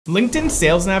LinkedIn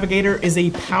Sales Navigator is a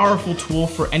powerful tool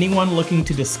for anyone looking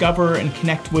to discover and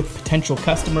connect with potential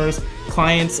customers,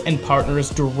 clients, and partners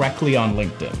directly on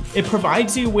LinkedIn. It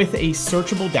provides you with a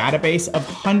searchable database of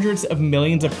hundreds of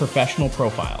millions of professional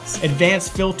profiles,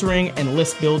 advanced filtering and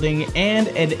list building, and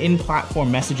an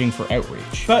in-platform messaging for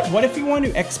outreach. But what if you want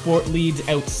to export leads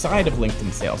outside of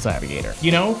LinkedIn Sales Navigator?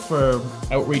 You know, for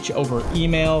outreach over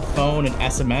email, phone, and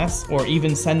SMS, or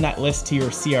even send that list to your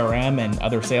CRM and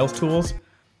other sales tools?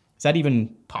 Is that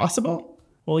even possible?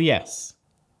 Well, yes.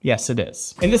 Yes, it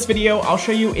is. In this video, I'll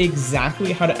show you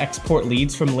exactly how to export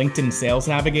leads from LinkedIn Sales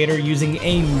Navigator using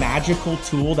a magical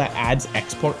tool that adds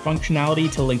export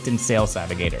functionality to LinkedIn Sales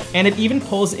Navigator. And it even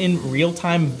pulls in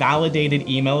real-time validated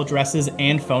email addresses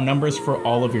and phone numbers for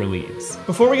all of your leads.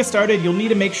 Before we get started, you'll need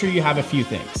to make sure you have a few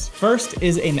things. First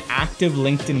is an active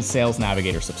LinkedIn Sales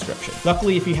Navigator subscription.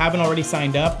 Luckily, if you haven't already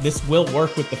signed up, this will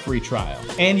work with the free trial.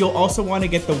 And you'll also want to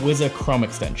get the Wiza Chrome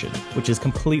extension, which is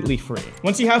completely free.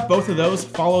 Once you have both of those,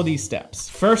 follow these steps.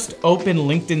 First, open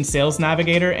LinkedIn Sales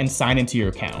Navigator and sign into your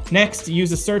account. Next, use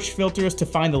the search filters to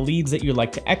find the leads that you'd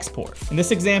like to export. In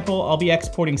this example, I'll be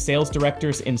exporting sales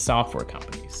directors in software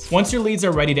companies. Once your leads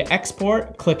are ready to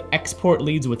export, click Export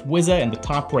Leads with Wiza in the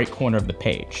top right corner of the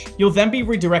page. You'll then be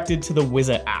redirected to the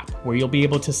Wiza app, where you'll be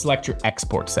able to select your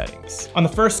export settings. On the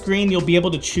first screen, you'll be able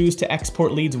to choose to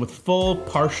export leads with full,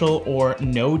 partial, or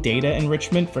no data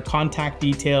enrichment for contact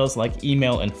details like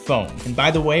email and phone. And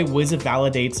by the way, Wiza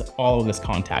validates all of this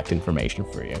contact information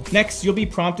for you. Next, you'll be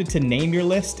prompted to name your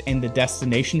list and the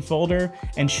destination folder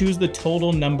and choose the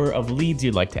total number of leads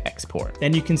you'd like to export.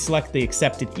 Then you can select the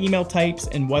accepted email types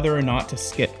and whether or not to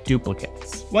skip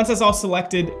duplicates. Once that's all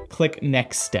selected, click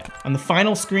Next Step. On the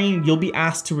final screen, you'll be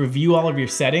asked to review all of your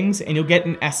settings and you'll get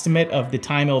an estimate of the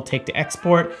time it'll take to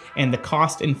export and the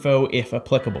cost info if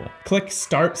applicable. Click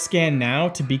Start Scan Now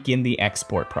to begin the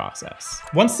export process.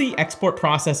 Once the export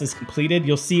process is completed,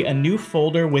 you'll see a new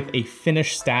folder with a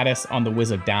finished status on the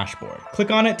Wiza dashboard.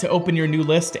 Click on it to open your new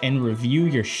list and review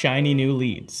your shiny new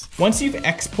leads. Once you've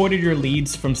exported your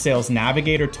leads from Sales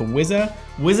Navigator to Wiza,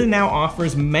 Wiza now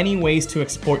offers many ways to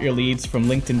export your leads from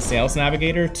LinkedIn Sales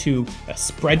Navigator to a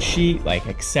spreadsheet like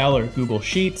Excel or Google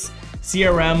Sheets,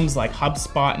 CRMs like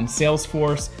HubSpot and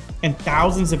Salesforce, and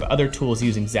thousands of other tools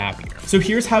using Zapier. So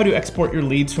here's how to export your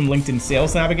leads from LinkedIn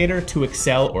Sales Navigator to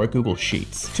Excel or Google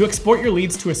Sheets. To export your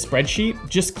leads to a spreadsheet,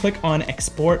 just click on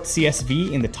Export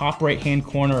CSV in the top right-hand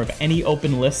corner of any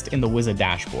open list in the Wiza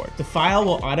dashboard. The file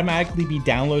will automatically be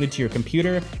downloaded to your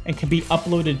computer and can be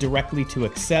uploaded directly to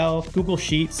Excel, Google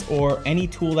Sheets, or any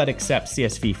tool that accepts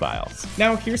CSV files.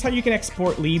 Now, here's how you can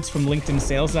export leads from LinkedIn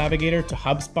Sales Navigator to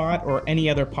HubSpot or any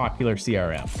other popular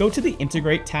CRM. Go to the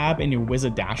Integrate tab in your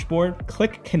Wiza dashboard,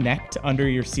 click Connect under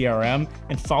your CRM,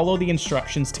 and follow the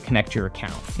instructions to connect your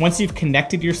account. Once you've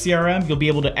connected your CRM, you'll be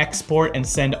able to export and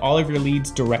send all of your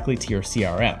leads directly to your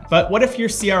CRM. But what if your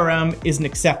CRM isn't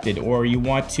accepted or you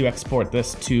want to export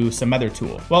this to some other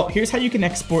tool? Well, here's how you can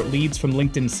export leads from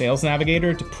LinkedIn Sales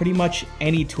Navigator to pretty much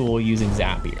any tool using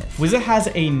Zapier. Wiza has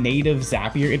a native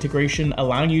Zapier integration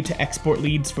allowing you to export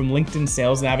leads from LinkedIn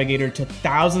Sales Navigator to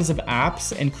thousands of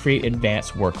apps and create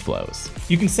advanced workflows.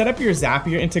 You can set up your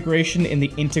Zapier integration in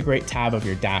the Integrate tab of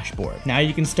your dashboard. Now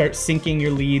you can start syncing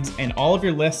your leads and all of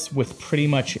your lists with pretty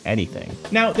much anything.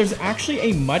 Now, there's actually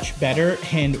a much better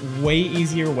and way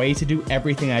easier way to do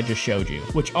everything I just showed you,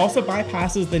 which also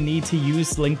bypasses the need to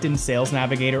use LinkedIn Sales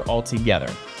Navigator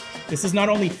altogether. This is not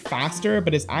only faster,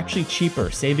 but it's actually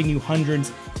cheaper, saving you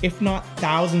hundreds, if not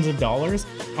thousands of dollars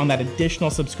on that additional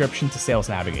subscription to Sales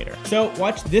Navigator. So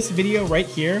watch this video right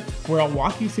here, where I'll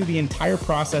walk you through the entire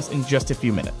process in just a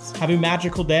few minutes. Have a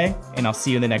magical day, and I'll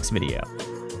see you in the next video.